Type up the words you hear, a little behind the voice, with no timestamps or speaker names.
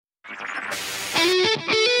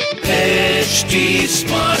HT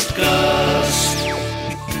Smartcast.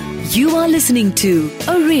 You are listening to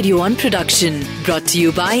a Radio One production brought to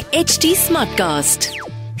you by HT Smartcast.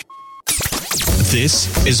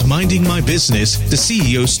 This is Minding My Business, the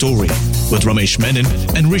CEO story with Ramesh Menon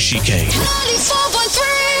and Rishi K.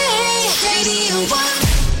 94.3 Radio One.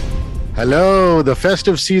 Hello, the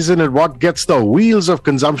festive season and what gets the wheels of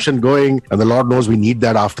consumption going. And the Lord knows we need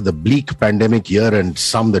that after the bleak pandemic year and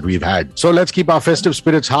some that we've had. So let's keep our festive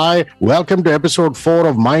spirits high. Welcome to episode 4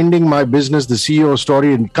 of Minding My Business, the CEO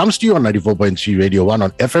story. It comes to you on 94.3 Radio 1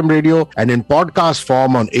 on FM radio and in podcast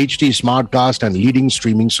form on HT Smartcast and leading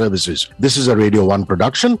streaming services. This is a Radio 1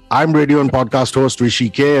 production. I'm radio and podcast host Rishi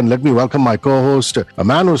K. And let me welcome my co-host, a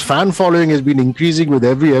man whose fan following has been increasing with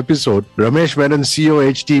every episode, Ramesh Menon, CEO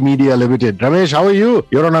HT Media Limited. Ramesh, how are you?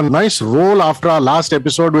 You're on a nice roll after our last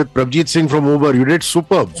episode with Prabjit Singh from Uber. You did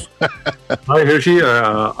superb. Hi, Rishi.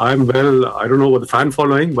 I'm well. I don't know about the fan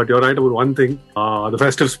following, but you're right about one thing. The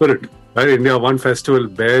festive spirit. Right? India, one festival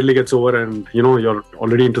barely gets over and, you're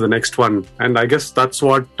already into the next one. And I guess that's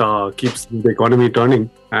what keeps the economy turning.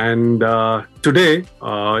 And today,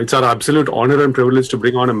 it's our absolute honor and privilege to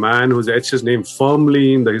bring on a man who's etched his name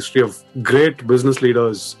firmly in the history of great business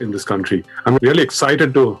leaders in this country. I'm really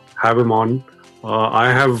excited to have him on.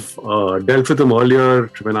 I have dealt with him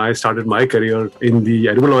earlier when I started my career in the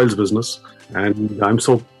edible oils business. And I'm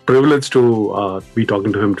so privileged to be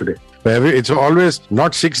talking to him today. It's always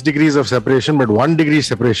not 6 degrees of separation, but 1 degree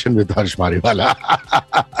separation with Harsh Mariwala.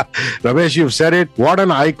 Ramesh, you've said it. What an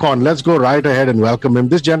icon. Let's go right ahead and welcome him.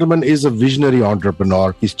 This gentleman is a visionary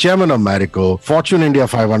entrepreneur. He's chairman of Marico, Fortune India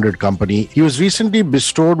 500 company. He was recently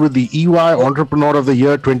bestowed with the EY Entrepreneur of the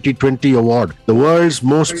Year 2020 award, the world's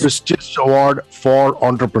most prestigious award for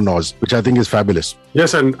entrepreneurs, which I think is fabulous.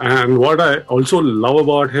 Yes, and what I also love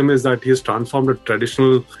about him is that he has transformed a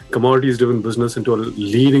traditional commodities-driven business into a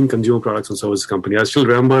leading consumer products and services company. I still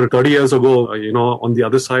remember 30 years ago, on the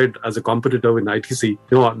other side as a competitor with ITC,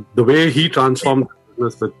 the way he transformed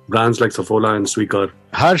business with brands like Saffola and Sweeker.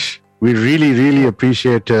 Harsh, we really, really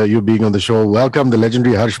appreciate you being on the show. Welcome, the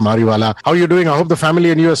legendary Harsh Mariwala. How are you doing? I hope the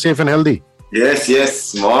family and you are safe and healthy.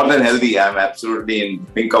 Yes, more than healthy. I'm absolutely in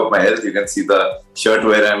pink of my health. You can see the shirt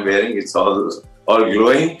where I'm wearing. It's all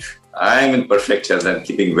glowing. I'm in perfect health and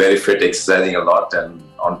keeping very fit, exercising a lot and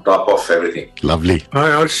on top of everything. Lovely.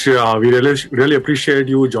 Hi, Harsh. We really appreciate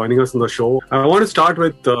you joining us on the show. I want to start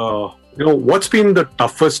with, what's been the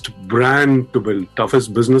toughest brand to build,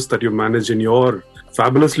 toughest business that you managed in your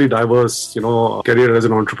fabulously diverse, career as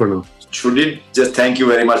an entrepreneur? Should it just thank you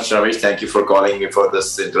very much, Ramesh. Thank you for calling me for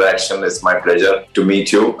this interaction. It's my pleasure to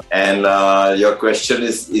meet you. And your question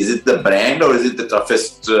is it the brand or is it the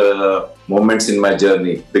toughest moments in my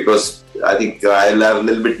journey? Because I think I'll have a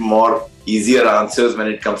little bit more easier answers when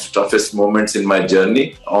it comes to toughest moments in my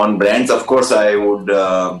journey. On brands, of course, I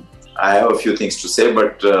have a few things to say,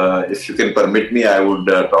 but if you can permit me, I would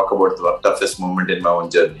talk about the toughest moment in my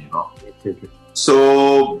own journey.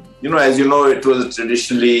 So, as you know, it was a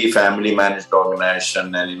traditionally family-managed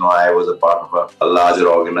organization and, I was a part of a larger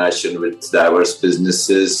organization with diverse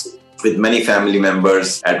businesses, with many family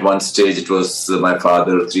members. At one stage, it was my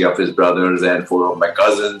father, 3 of his brothers and 4 of my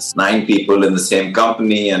cousins, 9 people in the same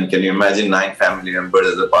company. And can you imagine 9 family members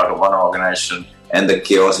as a part of one organization and the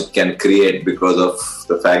chaos it can create because of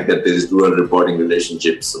the fact that there is dual reporting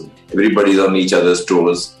relationships. Everybody's on each other's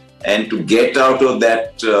toes. And to get out of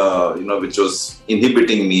that, which was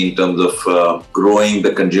inhibiting me in terms of growing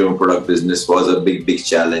the consumer product business was a big, big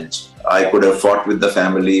challenge. I could have fought with the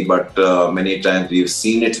family, but many times we've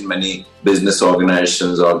seen it in many business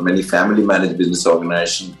organizations or many family-managed business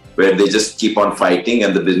organizations where they just keep on fighting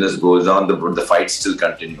and the business goes on, the fights still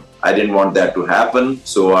continue. I didn't want that to happen,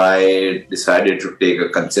 so I decided to take a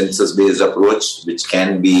consensus-based approach, which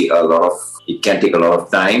can take a lot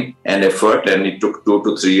of time and effort, and it took 2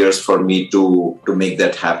 to 3 years for me to make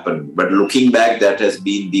that happen. But looking back, that has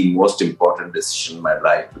been the most important decision in my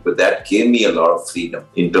life because that gave me a lot of freedom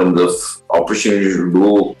in terms of opportunity to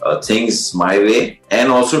do things my way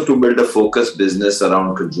and also to build a focused business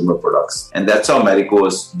around consumer products. And that's how Marico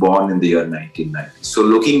was born in the year 1990. So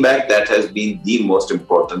looking back, that has been the most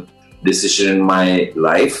important decision in my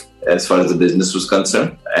life as far as the business was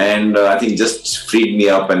concerned. And I think just freed me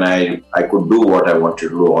up and I could do what I wanted to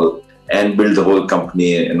do and build the whole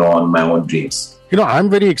company, on my own dreams. I'm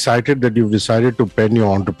very excited that you've decided to pen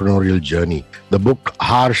your entrepreneurial journey. The book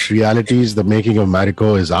Harsh Realities, The Making of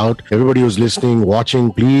Marico is out. Everybody who's listening,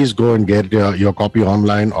 watching, please go and get your copy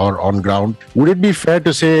online or on ground. Would it be fair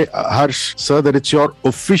to say, Harsh, sir, that it's your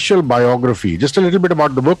official biography? Just a little bit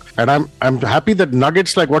about the book. And I'm happy that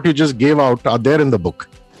nuggets like what you just gave out are there in the book.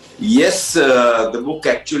 Yes, the book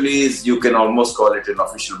actually is, you can almost call it an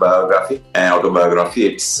official biography, an autobiography.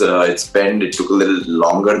 It's penned, it took a little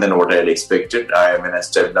longer than what I had expected. When I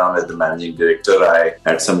stepped down as the managing director, I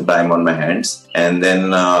had some time on my hands. And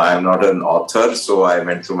then I'm not an author, so I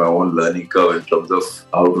went through my own learning curve in terms of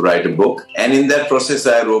how to write a book. And in that process,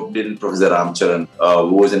 I roped in Professor Ramcharan,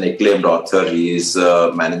 who is an acclaimed author. He is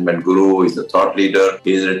a management guru, he's a thought leader.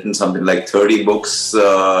 He's written something like 30 books,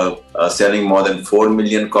 selling more than 4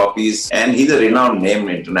 million copies. And he's a renowned name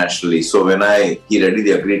internationally. So when he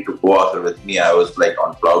readily agreed to co-author with me, I was like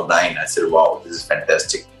on cloud nine. I said, wow, this is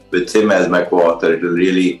fantastic. With him as my co-author, it will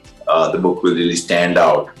really, the book will really stand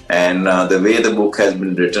out. And the way the book has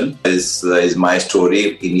been written is my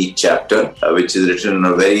story in each chapter, which is written in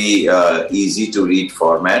a very easy to read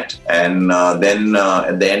format. And then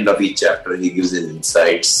at the end of each chapter, he gives his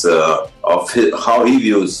insights of how he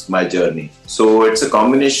views my journey. So it's a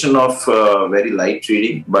combination of very light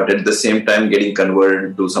reading, but at the same time getting converted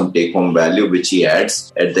into some take-home value, which he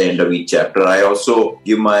adds at the end of each chapter. I also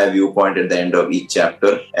give my viewpoint at the end of each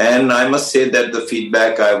chapter. And I must say that the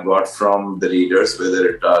feedback I've got from the readers,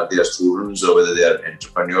 whether they are students or whether they are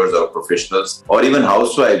entrepreneurs or professionals or even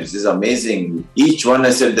housewives, is amazing. Each one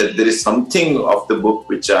has said that there is something of the book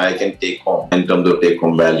which I can take home in terms of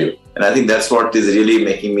take-home value. And I think that's what is really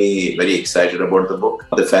making me very excited about the book.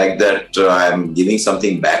 The fact that I'm giving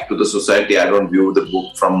something back to the society. I don't view the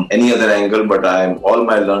book from any other angle, but all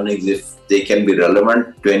my learnings, if they can be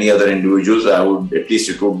relevant to any other individuals, I would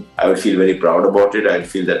feel very proud about it. I'd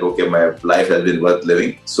feel that, okay, my life has been worth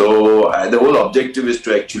living. So the whole objective is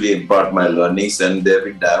to actually impart my learnings, and there have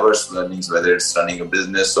been diverse learnings, whether it's running a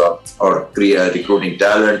business or recruiting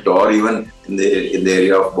talent, or even in the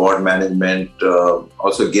area of board management,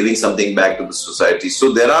 also giving something back to the society.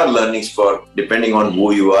 So there are learnings for depending on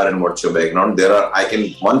who you are and what's your background.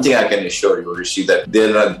 One thing I can assure you, Rishi, that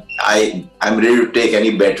I'm ready to take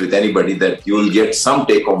any bet with anybody that you will get some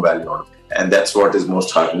take-home value out of it. And that's what is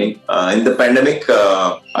most heartening. In the pandemic,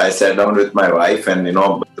 I sat down with my wife, and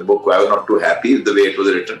the book, I was not too happy with the way it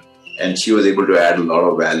was written, and she was able to add a lot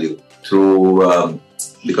of value through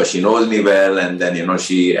because she knows me well, and then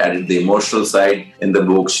she added the emotional side in the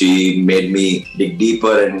book. She made me dig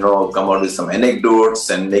deeper and come out with some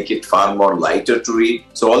anecdotes and make it far more lighter to read.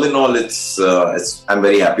 So all in all, I'm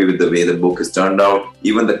very happy with the way the book has turned out.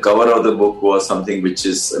 Even the cover of the book was something which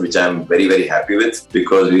I'm very, very happy with,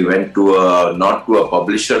 because we went not to a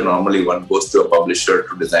publisher. Normally one goes to a publisher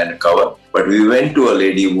to design a cover, but we went to a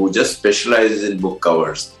lady who just specializes in book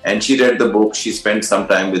covers, and she read the book. She spent some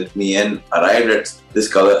time with me and arrived at this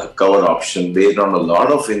cover option based on a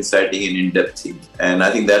lot of inciting and in-depth thinking. And I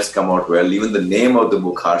think that's come out well. Even the name of the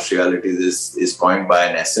book, Harsh Realities, is coined by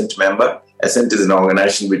an Ascent member. Ascent is an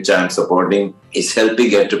organization which I am supporting. It's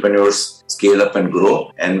helping entrepreneurs scale up and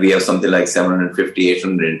grow. And we have something like 750,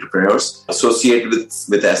 800 entrepreneurs associated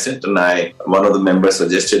with Ascent. And one of the members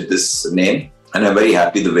suggested this name. And I'm very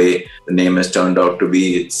happy the way the name has turned out to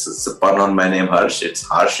be. It's a pun on my name, Harsh. It's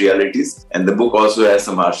Harsh Realities. And the book also has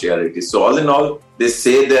some harsh realities. So all in all, they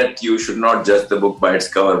say that you should not judge the book by its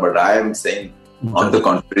cover. But I am saying, on the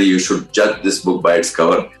contrary, you should judge this book by its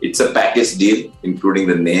cover. It's a package deal, including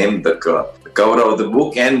the name, the cover of the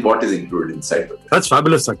book, and what is included inside of it. That's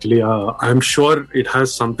fabulous, actually. I'm sure it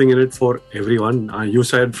has something in it for everyone. You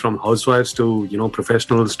said from housewives to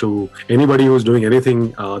professionals to anybody who's doing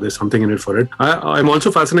anything, there's something in it for it. I'm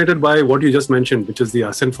also fascinated by what you just mentioned, which is the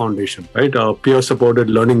Ascent Foundation, right? A peer-supported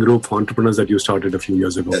learning group for entrepreneurs that you started a few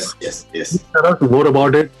years ago. Yes. Tell us more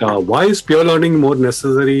about it. Why is peer learning more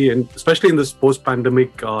necessary, and especially in this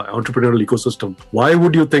post-pandemic entrepreneurial ecosystem? Why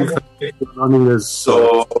would you think that peer learning is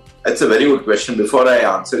so? That's a very good question. Before I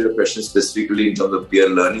answer your question specifically in terms of peer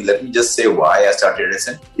learning, let me just say why I started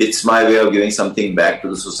Ascent. It's my way of giving something back to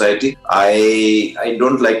the society. I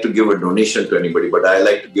don't like to give a donation to anybody, but I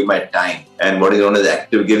like to give my time. And what is known as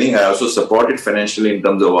active giving, I also support it financially in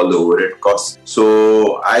terms of all the overhead costs.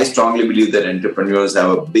 So I strongly believe that entrepreneurs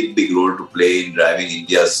have a big role to play in driving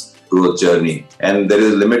India's growth journey. And there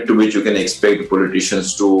is a limit to which you can expect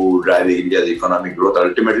politicians to drive India's economic growth.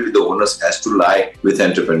 Ultimately, the onus has to lie with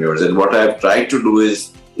entrepreneurs. And what I have tried to do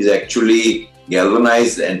is actually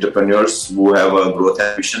galvanize entrepreneurs who have a growth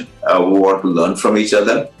ambition, who want to learn from each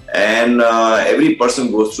other. And every person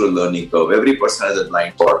goes through a learning curve. Every person has a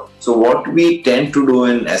blind spot. So what we tend to do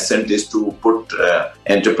in Ascent is to put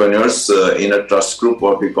entrepreneurs in a trust group,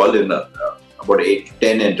 what we call about 8 to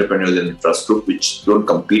 10 entrepreneurs in a trust group, which don't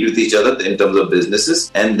compete with each other in terms of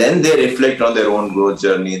businesses. And then they reflect on their own growth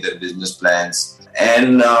journey, their business plans,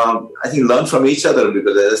 and I think learn from each other,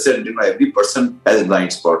 because as I said, every person has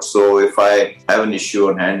blind spots. So if I have an issue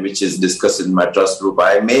on hand which is discussed in my trust group,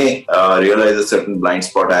 I may realize a certain blind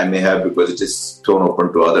spot I may have because it is thrown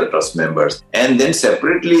open to other trust members. And then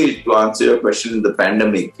separately, to answer your question, in the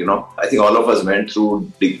pandemic, I think all of us went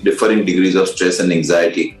through differing degrees of stress and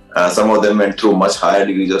anxiety. Some of them went through much higher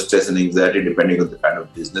degrees of stress and anxiety depending on the kind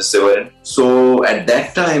of business they were in. So at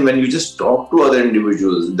that time, when you just talk to other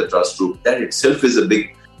individuals in the trust group, that itself is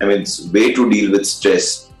it's a way to deal with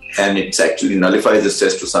stress. And it actually nullifies the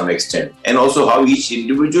stress to some extent. And also how each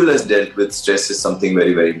individual has dealt with stress is something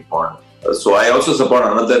very, very important. So I also support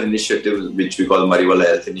another initiative which we call Mariwala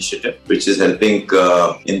Health Initiative, which is helping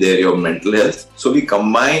in the area of mental health. So we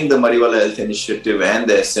combined the Mariwala Health Initiative and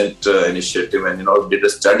the Ascent Initiative, and did a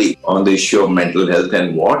study on the issue of mental health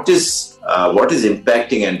and what is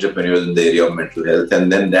impacting entrepreneurs in the area of mental health.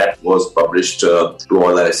 And then that was published to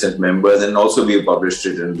all our Ascent members, and also we published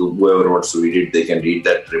it, and whoever wants to read it, they can read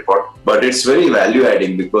that report. But it's very value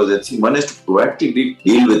adding, because I think one has to proactively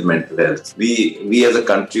deal with mental health. We as a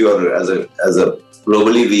country, or as a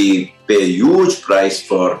globally, we pay a huge price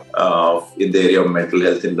for in the area of mental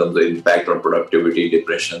health in terms of impact on productivity,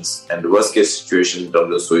 depressions, and worst case situation in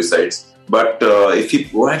terms of suicides. But if we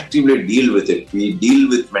proactively deal with it, we deal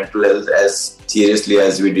with mental health as seriously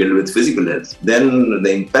as we deal with physical health, then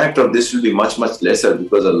the impact of this will be much, much lesser,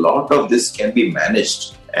 because a lot of this can be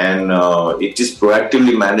managed. And it is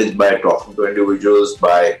proactively managed by talking to individuals,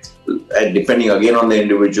 and depending again on the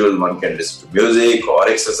individual, one can listen to music or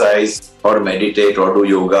exercise or meditate or do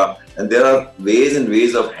yoga. And there are ways and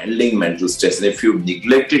ways of handling mental stress. And if you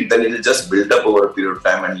neglect it, then it will just build up over a period of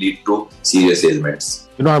time and lead to serious ailments.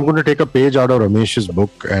 I'm going to take a page out of Ramesh's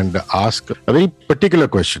book and ask a very particular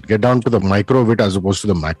question, get down to the micro of it as opposed to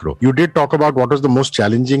the macro. You did talk about what was the most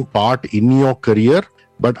challenging part in your career,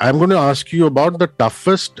 but I'm going to ask you about the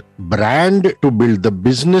toughest brand to build, the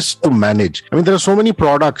business to manage. There are so many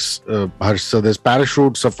products, Harsha. There's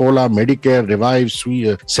Parachute, Saffola, Medicare, Revive,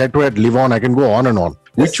 Setwet, Livon. I can go on and on.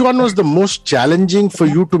 Which one was the most challenging for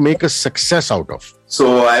you to make a success out of?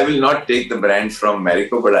 So I will not take the brand from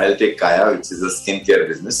Marico, but I'll take Kaya, which is a skincare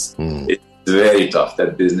business. It's very tough.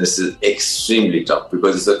 That business is extremely tough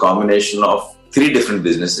because it's a combination of three different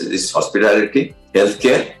businesses. It's hospitality,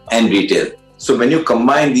 healthcare, and retail. So when you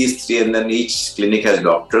combine these three, and then each clinic has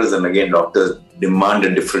doctors, and again, doctors demand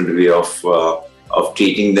a different way of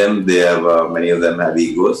treating them. They have many of them have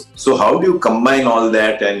egos. So how do you combine all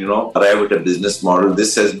that and arrive at a business model?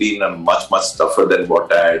 This has been much tougher than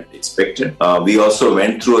what I had expected. We also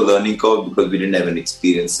went through a learning curve because we didn't have any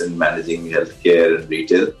experience in managing healthcare and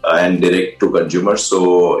retail and direct to consumer.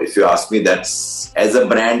 So if you ask me, that's as a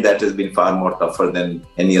brand that has been far more tougher than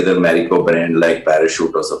any other Marico brand like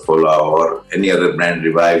Parachute or Saffola or any other brand,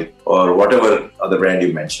 Revive, or whatever other brand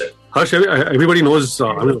you mentioned. Harsh, everybody knows.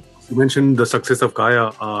 You mentioned the success of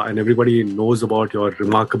Kaya, and everybody knows about your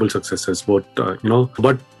remarkable successes.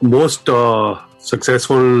 But most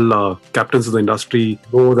successful captains of the industry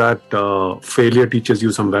know that failure teaches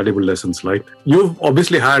you some valuable lessons. Right? You've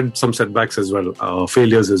obviously had some setbacks as well,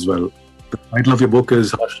 failures as well. The title of your book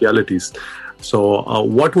is Harsh Realities. So,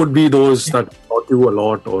 what would be those that taught you a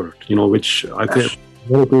lot, or which I think,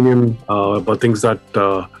 in your opinion, about things that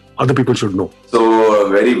other people should know? So, a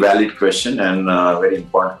very valid question and a very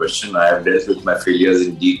important question. I have dealt with my failures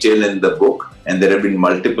in detail in the book, and there have been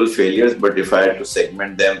multiple failures. But if I had to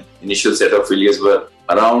segment them, initial set of failures were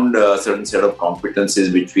around a certain set of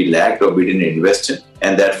competencies which we lacked or we didn't invest in,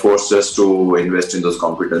 and that forced us to invest in those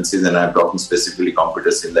competencies. And I'm talking specifically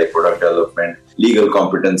competencies like product development, legal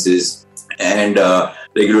competencies, and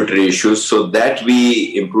regulatory issues. So that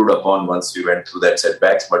we improved upon once we went through that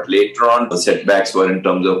setbacks. But later on, the setbacks were in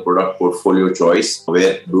terms of product portfolio choice.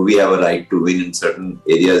 Where do we have a right to win in certain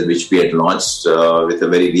areas which we had launched with a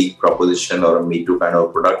very weak proposition or a Me Too kind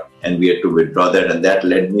of product, and we had to withdraw that. And that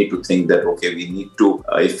led me to think that, okay, we need to,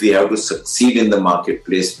 if we have to succeed in the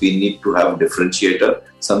marketplace, we need to have a differentiator,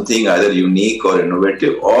 something either unique or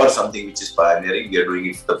innovative, or something which is pioneering. We are doing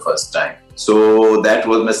it for the first time. So that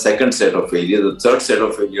was my second set of failures. The third set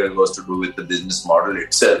of failures was to do with the business model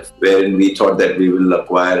itself, wherein we thought that we will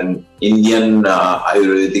acquire an Indian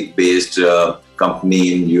Ayurvedic-based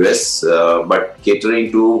company in US, but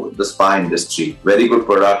catering to the spa industry. Very good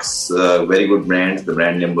products, very good brands. The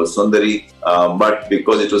brand name was Sundari, but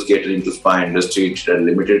because it was catering to spa industry, it had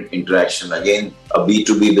limited interaction. Again, a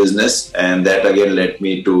B2B business, and that again led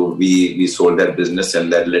me to, we sold that business,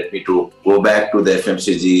 and that led me to go back to the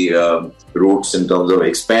FMCG roots in terms of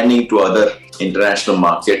expanding to other international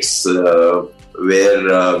markets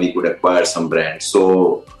where we could acquire some brands.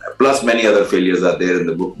 So plus many other failures are there in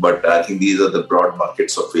the book, but I think these are the broad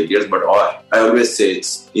buckets of failures. But I always say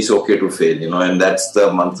it's okay to fail, and that's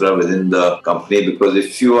the mantra within the company, because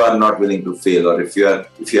if you are not willing to fail, or if you have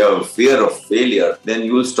a fear of failure, then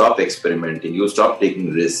you will stop experimenting, you will stop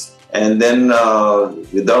taking risks. And then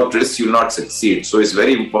without risk, you will not succeed. So it's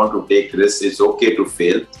very important to take risks. It's okay to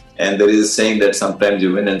fail. And there is a saying that sometimes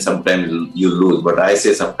you win and sometimes you lose. But I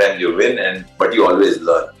say sometimes you win, but you always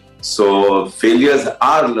learn. So failures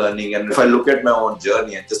are learning. And if I look at my own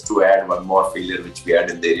journey, and just to add one more failure which we had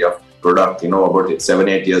in the area of product, about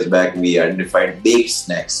 7-8 years back, we identified baked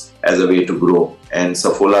snacks as a way to grow. And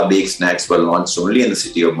Saffola baked snacks were launched only in the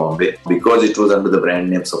city of Bombay. Because it was under the brand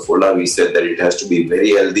name Saffola, we said that it has to be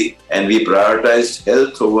very healthy, and we prioritized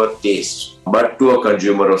health over taste. But to a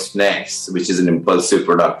consumer of snacks, which is an impulsive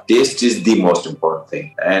product, taste is the most important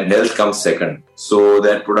thing, and health comes second. So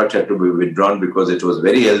that product had to be withdrawn because it was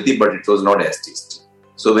very healthy, but it was not as tasty.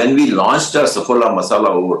 So when we launched our Saffola Masala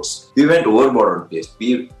Oats, we went overboard on taste.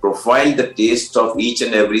 We profiled the taste of each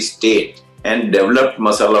and every state and developed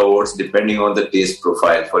masala oats depending on the taste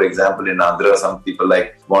profile. For example, in Andhra, some people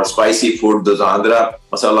like more spicy food. Those Andhra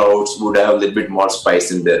masala oats would have a little bit more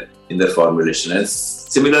spice in their formulation. And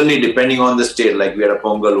similarly, depending on the state, like we had a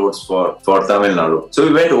Pongal oats for Tamil Nadu. So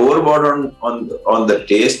we went overboard on the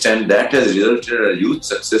taste, and that has resulted in a huge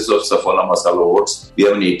success of Saffola Masala Oats. We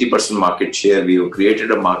have an 80% market share. We have created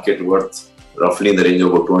a market worth roughly in the range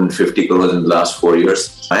of about 250 crores in the last 4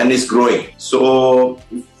 years, and it's growing. So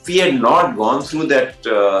if we had not gone through that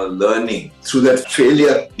learning, through that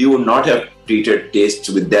failure, we would not have treated taste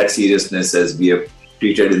with that seriousness as we have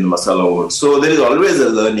treated in the masala oats. So there is always a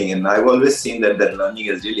learning, and I've always seen that learning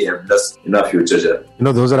has really helped us in our future journey.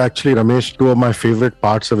 Those are actually, Ramesh, two of my favorite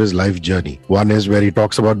parts of his life journey. One is where he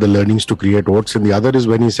talks about the learnings to create oats, and the other is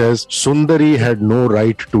when he says Sundari had no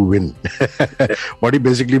right to win. What he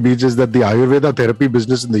basically means is that the Ayurveda therapy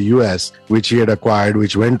business in the US, which he had acquired,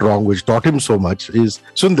 which went wrong, which taught him so much, is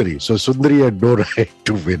Sundari. So Sundari had no right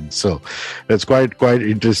to win. So that's quite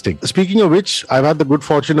interesting. Speaking of which, I've had the good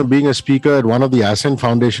fortune of being a speaker at one of the Ascent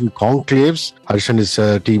Foundation conclaves. Harsh and his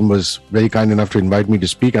team was very kind enough to invite me to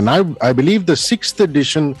speak, and I believe the 6th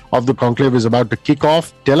edition of the conclave is about to kick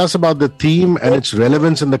off. Tell us about the theme and its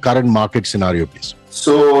relevance in the current market scenario, please.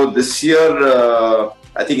 So this year,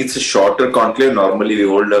 I think it's a shorter conclave. Normally we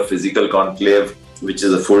hold a physical conclave, which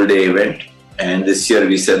is a full day event, and this year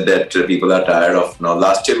we said that people are tired of. Now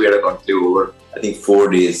last year we had a conclave over, I think, 4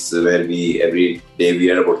 days, where every day we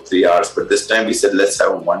had about 3 hours, but this time we said let's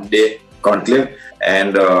have 1 day conclave.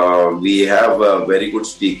 And we have very good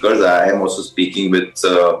speakers. I am also speaking with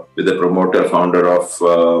the promoter, founder of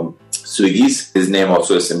Swiggy's. His name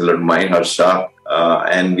also is similar to mine, Harsha.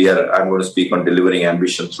 And I'm going to speak on delivering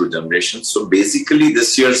ambition through generations. So basically,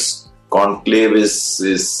 this year's conclave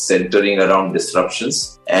is centering around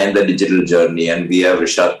disruptions and the digital journey. And we have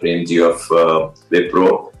Rishad Premji of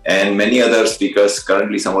Wipro, and many other speakers,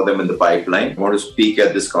 currently some of them in the pipeline, want to speak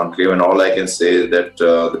at this conclave. And all I can say is that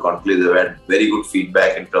the conclave have had very good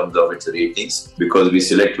feedback in terms of its ratings, because we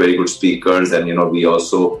select very good speakers, and we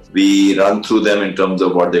run through them in terms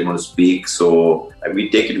of what they're going to speak. So we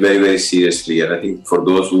take it very, very seriously. And I think for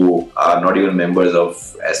those who are not even members of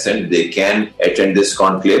Ascent, they can attend this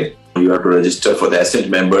conclave. You have to register. For the Ascent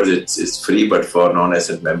members, it's free, but for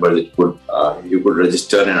non-Ascent members, you could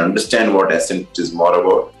register and understand what Ascent is more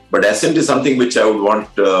about. But Ascent is something which I would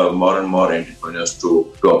want more and more entrepreneurs to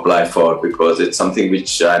apply for, because it's something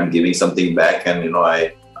which I'm giving something back, and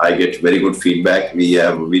I get very good feedback. We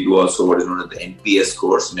do also what is known as the NPS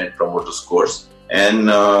course, Net Promoter Scores, and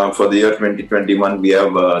for the year 2021 we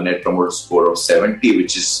have a Net Promoter Score of 70,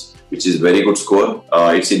 which is very good score.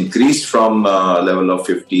 It's increased from level of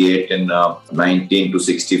 58 in 19 to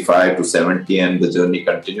 65 to 70, and the journey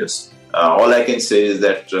continues. All I can say is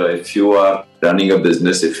that if you are running a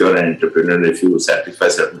business, if you're an entrepreneur, if you satisfy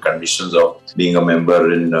certain conditions of being a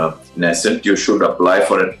member in Ascent, you should apply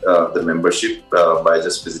for the membership by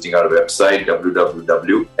just visiting our website,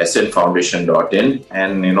 www.ascentfoundation.in.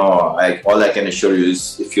 And all I can assure you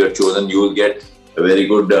is, if you're chosen, you will get a very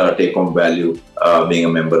good take-home value being a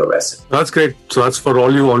member of Ascent. That's great. So that's for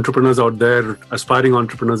all you entrepreneurs out there, aspiring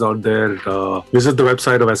entrepreneurs out there. Visit the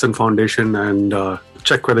website of Ascent Foundation and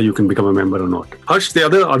check whether you can become a member or not. Harsh, the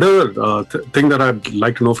other thing that I'd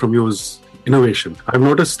like to know from you is innovation. I've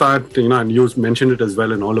noticed that, and you mentioned it as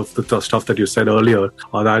well in all of the stuff that you said earlier,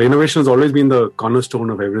 that innovation has always been the cornerstone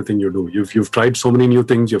of everything you do. You've tried so many new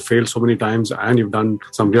things, you've failed so many times, and you've done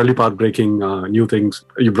some really path-breaking new things.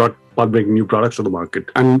 You brought path-breaking new products to the market.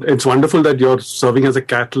 And it's wonderful that you're serving as a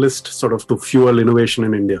catalyst sort of to fuel innovation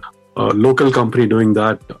in India. local company doing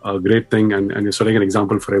that, a great thing, and you're setting an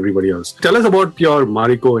example for everybody else. Tell us about your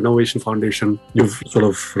Marico Innovation Foundation. You've sort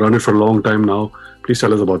of run it for a long time now. Please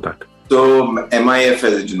tell us about that. So MIF,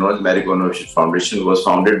 as you know, Marico Innovation Foundation, was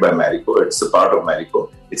founded by Marico. It's a part of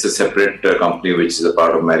Marico. It's a separate company which is a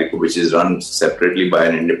part of Marico, which is run separately by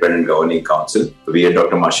an independent governing council. We had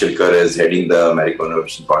Dr. Mashilkar as heading the Marico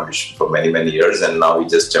Innovation Foundation for many, many years, and now he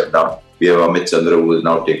just stepped down. We have Amit Chandra, who will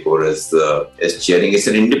now take over as chairing. It's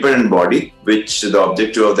an independent body, which the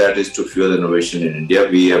objective of that is to fuel innovation in India.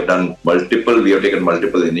 We have taken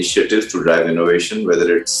multiple initiatives to drive innovation,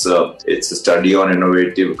 whether it's a study on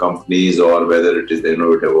innovative companies or whether it is the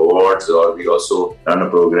Innovative Awards, or we also run a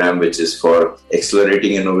program which is for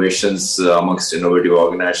accelerating innovations amongst innovative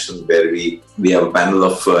organizations, where we have a panel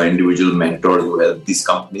of individual mentors who help these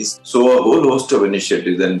companies. So a whole host of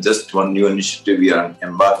initiatives, and just one new initiative we are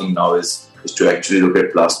embarking now is to actually look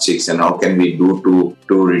at plastics and how can we do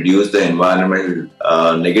to reduce the environmental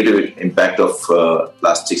negative impact of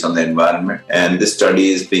plastics on the environment. And this study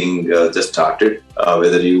is being just started,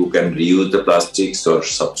 whether you can reuse the plastics or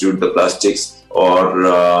substitute the plastics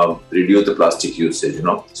or reduce the plastic usage,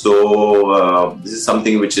 So this is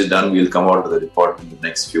something which is done. We'll come out with a report in the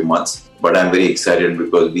next few months. But I'm very excited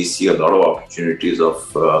because we see a lot of opportunities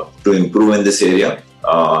to improve in this area.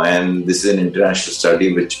 And this is an international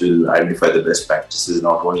study which will identify the best practices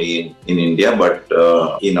not only in India but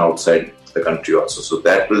in outside the country also. So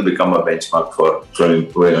that will become a benchmark for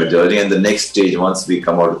improving our journey. And the next stage, once we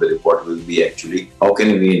come out with the report, will be actually how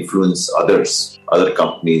can we influence other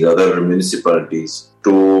companies, other municipalities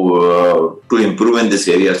to improve in this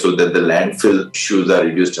area so that the landfill issues are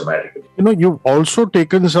reduced dramatically. You've also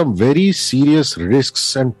taken some very serious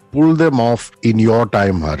risks and pulled them off in your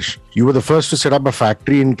time, Harsh. You were the first to set up a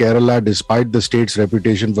factory in Kerala despite the state's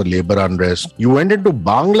reputation for labor unrest. You went into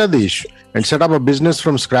Bangladesh and set up a business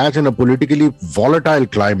from scratch in a politically volatile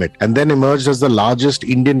climate and then emerged as the largest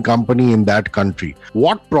Indian company in that country.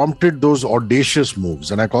 What prompted those audacious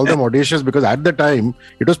moves? And I call them audacious because at the time,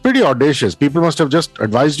 it was pretty audacious. People must have just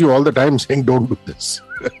advised you all the time saying, don't do this.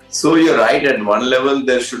 So you're right. At one level,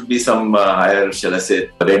 there should be some higher, shall I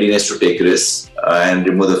say, readiness to take risks and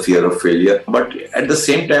remove the fear of failure. But at the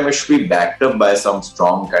same time, it should be backed up by some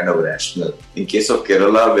strong kind of rationale. In case of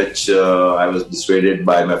Kerala, which I was dissuaded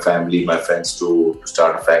by my family, my friends to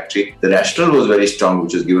start a factory, the rationale was very strong,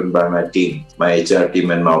 which was given by my team, my HR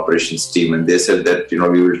team and my operations team. And they said that, we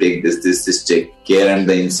will take this, take care, and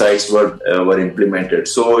the insights were implemented.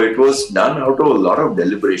 So it was done out of a lot of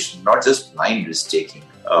deliberation, not just blind risk-taking.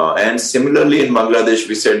 And similarly in Bangladesh,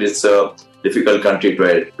 we said it's a difficult country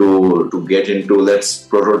to get into. Let's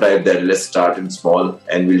prototype that. Let's start in small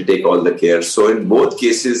and we'll take all the care. So in both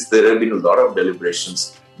cases, there have been a lot of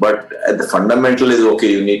deliberations. But at the fundamental is, okay,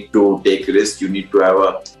 you need to take risk. You need to have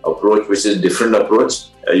a approach which is different approach.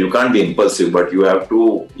 You can't be impulsive, but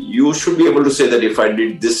you should be able to say that if I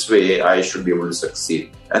did this way, I should be able to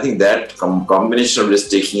succeed. I think that combination of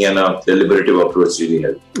risk-taking and a deliberative approach really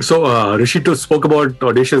helped. So, Rishi, spoke about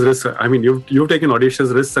audacious risks. I mean, you've taken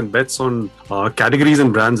audacious risks and bets on categories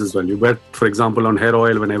and brands as well. You bet, for example, on hair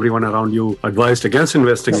oil when everyone around you advised against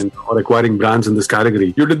investing in or acquiring brands in this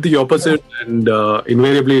category. You did the opposite and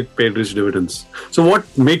invariably it paid rich dividends. So what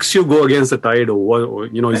makes you go against the tide? Or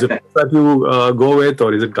is it that you go with,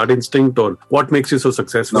 or is it gut instinct, or what makes you so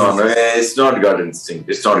successful? No, it's not gut instinct.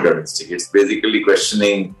 It's basically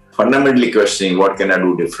fundamentally questioning what can I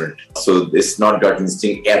do different. So it's not gut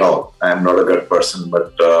instinct at all. I'm not a gut person,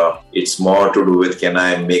 but it's more to do with, can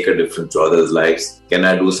I make a difference to others' lives? Can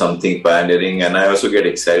I do something pioneering? And I also get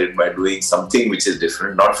excited by doing something which is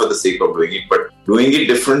different, not for the sake of doing it, but doing it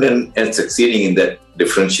different and succeeding in that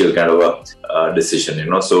differential kind of a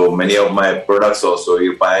decision, So many of my products also,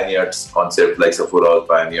 you pioneered concepts like Sephora was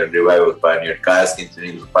pioneered, Revive was pioneered, Kaya Skin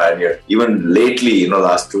Clinic was pioneered. Even lately,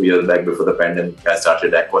 last 2 years back before the pandemic, I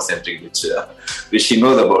started Aquacentric, which Rishi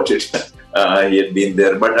knows about it. He had been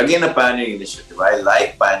there. But again, a pioneering initiative. I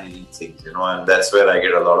like pioneering things, and that's where I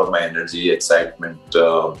get a lot of my energy, excitement,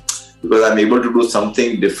 because I'm able to do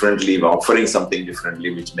something differently, offering something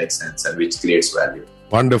differently, which makes sense and which creates value.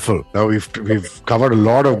 Wonderful. Now we've covered a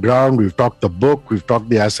lot of ground. We've talked the book, we've talked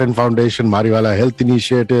the Ascent Foundation, Mariwala Health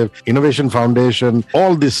Initiative, Innovation Foundation,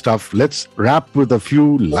 all this stuff. Let's wrap with a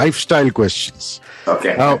few lifestyle questions.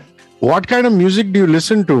 Okay. Now, what kind of music do you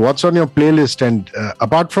listen to? What's on your playlist? And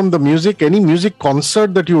apart from the music, any music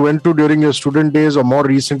concert that you went to during your student days or more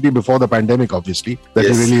recently before the pandemic, obviously, that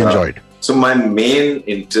you really enjoyed? So my main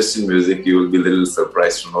interest in music, you will be a little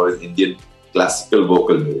surprised to know, is Indian classical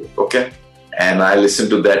vocal music. Okay. And I listen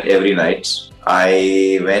to that every night.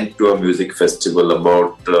 I went to a music festival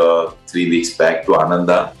about 3 weeks back to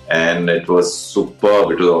Ananda, and it was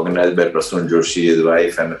superb. It was organized by Prasun Joshi, his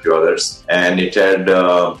wife, and a few others. And it had,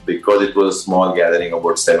 because it was a small gathering,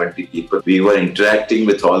 about 70 people, we were interacting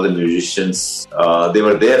with all the musicians. They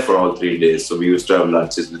were there for all 3 days, so we used to have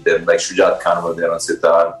lunches with them. Like Shujat Khan was there on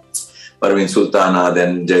sitar, Parveen Sultana,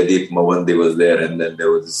 then Jaideep Mawandi was there, and then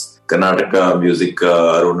there was Karnataka music,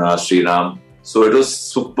 Aruna Sriram. So it was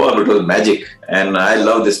superb, it was magic, and I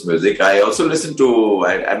love this music. I also listen to,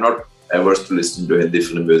 I'm not averse to listen to Hindi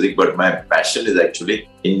film music, but my passion is actually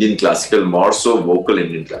Indian classical, more so vocal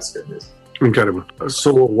Indian classical music. Incredible.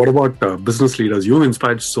 So what about business leaders? You've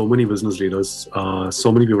inspired so many business leaders,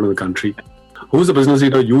 so many people in the country. Who's the business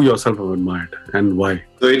leader you yourself have admired and why?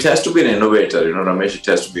 So it has to be an innovator, Ramesh, it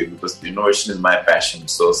has to be, because innovation is my passion.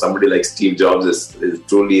 So somebody like Steve Jobs is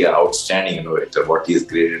truly an outstanding innovator. What he has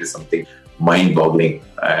created is something mind-boggling,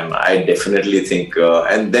 and I definitely think.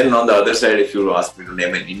 And then on the other side, if you ask me to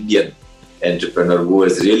name an Indian entrepreneur who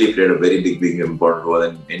has really played a very big, important role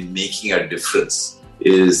in making a difference,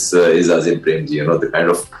 is Azim Premji. The kind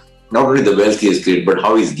of not only the wealth he has created, but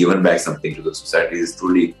how he's given back something to the society is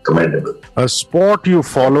truly commendable. A sport you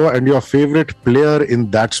follow and your favorite player in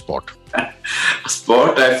that sport?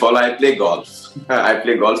 Sport I follow, I play golf. I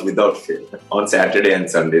play golf without fail on Saturday and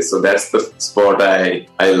Sunday. So that's the sport I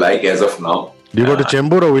like as of now. Do you go to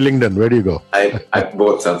Chembur or Willingdon? Where do you go? I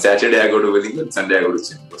both. On Saturday I go to Willingdon, Sunday I go to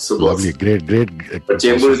Chembur. So lovely, great. But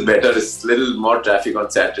Chembur is better. It's a little more traffic on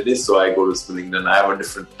Saturday, so I go to Willingdon. I have a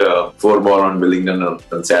different 4-ball on Willingdon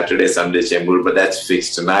on Saturday, Sunday, Chembur, but that's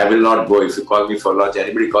fixed. And I will not go if you call me for lunch.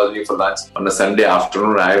 Anybody calls me for lunch on a Sunday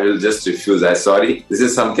afternoon, I will just refuse. I'm sorry. This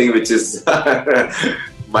is something which is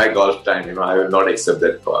my golf time. I will not accept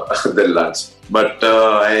that call, the lunch. But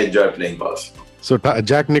I enjoy playing golf. So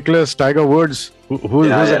Jack Nicklaus, Tiger Woods, who's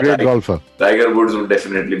a great golfer? Tiger Woods would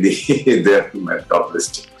definitely be there in my top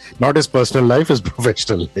list. Not his personal life, his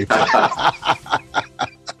professional life.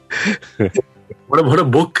 What a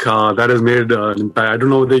book that has made impact. I don't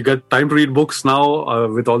know whether you get time to read books now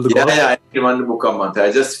with all the golf. Yeah, I read one book a month.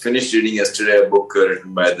 I just finished reading yesterday a book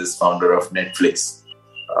written by this founder of Netflix.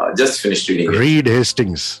 Just finished reading it. Reed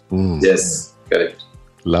Hastings. Yes, correct.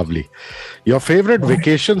 Lovely. Your favorite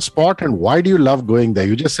vacation spot and why do you love going there?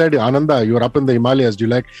 You just said Ananda, you were up in the Himalayas. Do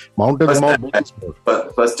you like mountains more?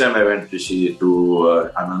 First time I went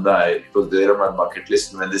to Ananda, it was there on my bucket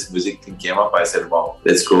list. When this music thing came up, I said, wow,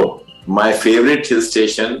 let's go. My favorite hill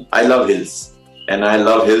station, I love hills. And I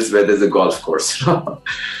love hills where there's a golf course.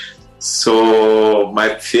 So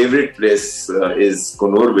my favorite place is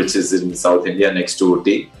Kunur, which is in South India next to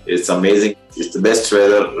Ooty. It's amazing. It's the best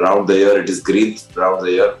weather around the year. It is green around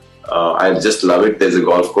the year. I just love it. There's a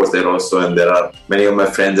golf course there also, and there are many of my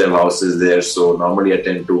friends have houses there. So normally I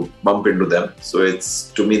tend to bump into them. So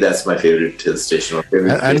to me, that's my favorite hill station.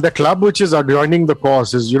 And the club which is adjoining the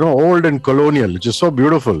course is, old and colonial, which is so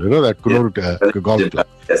beautiful. That Kunur golf club.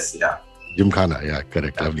 Yes, yeah. Gymkhana, yeah,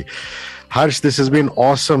 correct. Lovely. Harsh, this has been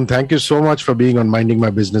awesome. Thank you so much for being on Minding My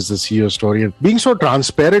Business, the CEO story, and being so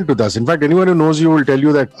transparent with us. In fact, anyone who knows you will tell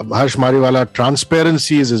you that Harsh Mariwala,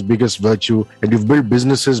 transparency is his biggest virtue, and you've built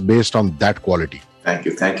businesses based on that quality. Thank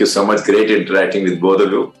you. Thank you so much. Great interacting with both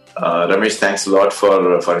of you. Ramesh, thanks a lot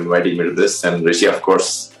for inviting me to this. And Rishi, of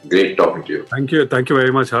course, great talking to you. Thank you. Thank you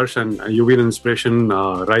very much, Harsh. And you've been an inspiration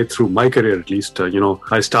right through my career, at least.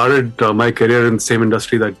 I started my career in the same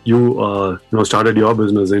industry that you started your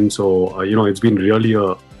business in. So, it's been really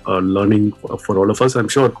a learning for all of us. I'm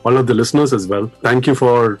sure all of the listeners as well. Thank you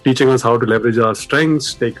for teaching us how to leverage our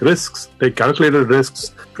strengths, take risks, take calculated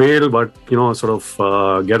risks, fail, but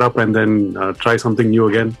get up and then try something new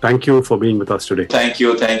again. Thank you for being with us today. Thank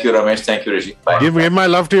you, Ramesh. Thank you, Rishi. Bye. Give my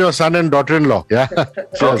love to your son and daughter-in-law. Yeah.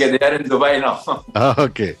 Okay, they are in Dubai now.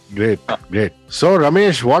 Okay, great. So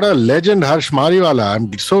Ramesh, what a legend, Harsh Mariwala.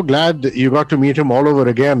 I'm so glad you got to meet him all over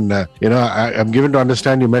again. I'm given to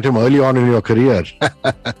understand you met him early on in your career.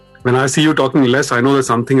 When I see you talking less, I know that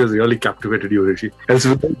something has really captivated you, Rishi. It's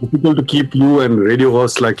very difficult to keep you and radio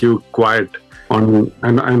hosts like you quiet on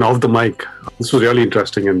and off the mic. This was really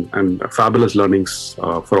interesting and fabulous learnings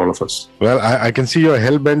for all of us. Well, I can see you're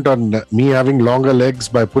hell-bent on me having longer legs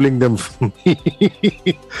by pulling them from me.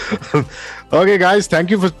 Okay, guys, thank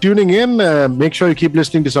you for tuning in. Make sure you keep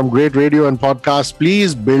listening to some great radio and podcasts.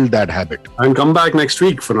 Please build that habit. And come back next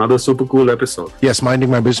week for another super cool episode. Yes, Minding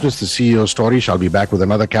My Business, the CEO story. Shall be back with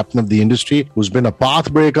another captain of the industry who's been a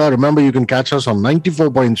path breaker. Remember, you can catch us on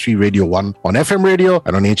 94.3 Radio 1, on FM radio,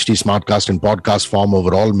 and on HT Smartcast in podcast form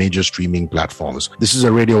over all major streaming platforms. This is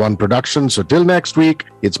a Radio 1 production. So till next week,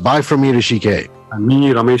 it's bye from me, Rishi K. And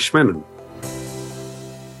me, Ramesh Menon.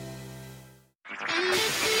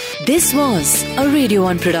 This was a Radio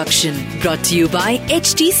 1 production brought to you by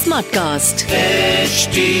HT Smartcast.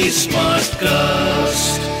 HT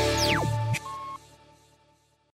Smartcast.